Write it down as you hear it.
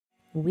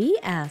We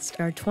asked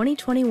our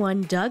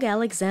 2021 Doug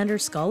Alexander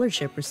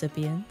Scholarship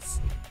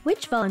recipients,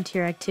 which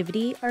volunteer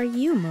activity are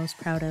you most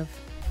proud of?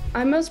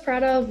 I'm most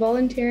proud of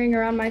volunteering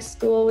around my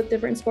school with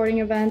different sporting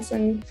events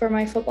and for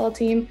my football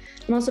team.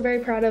 I'm also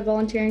very proud of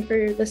volunteering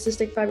for the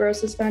Cystic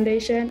Fibrosis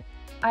Foundation.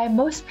 I am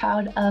most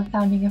proud of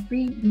founding a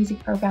free music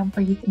program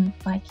for youth in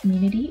my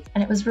community,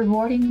 and it was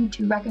rewarding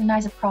to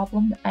recognize a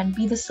problem and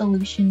be the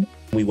solution.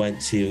 We went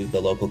to the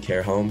local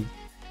care home,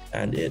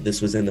 and this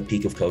was in the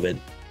peak of COVID,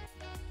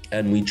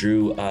 and we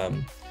drew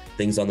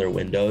things on their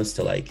windows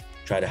to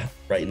try to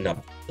brighten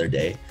up their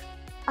day.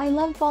 I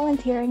love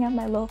volunteering at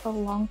my local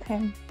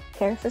long-term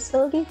care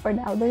facility for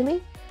the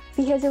elderly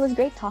because it was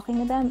great talking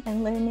to them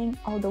and learning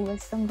all the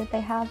wisdom that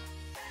they have.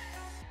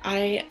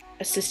 I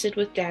assisted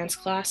with dance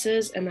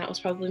classes, and that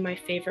was probably my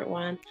favorite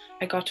one.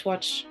 I got to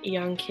watch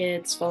young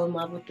kids fall in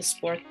love with the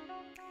sport.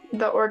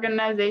 The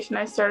organization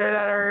I started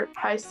at our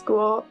high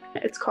school,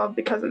 it's called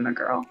Because I'm a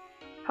Girl,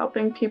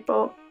 helping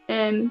people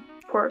in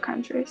poor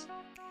countries.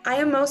 I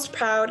am most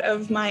proud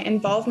of my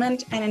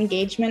involvement and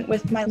engagement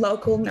with my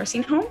local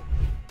nursing home.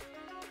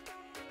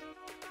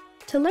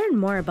 To learn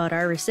more about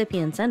our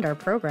recipients and our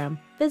program,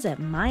 visit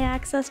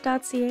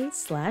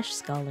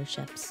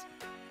myaccess.ca/scholarships.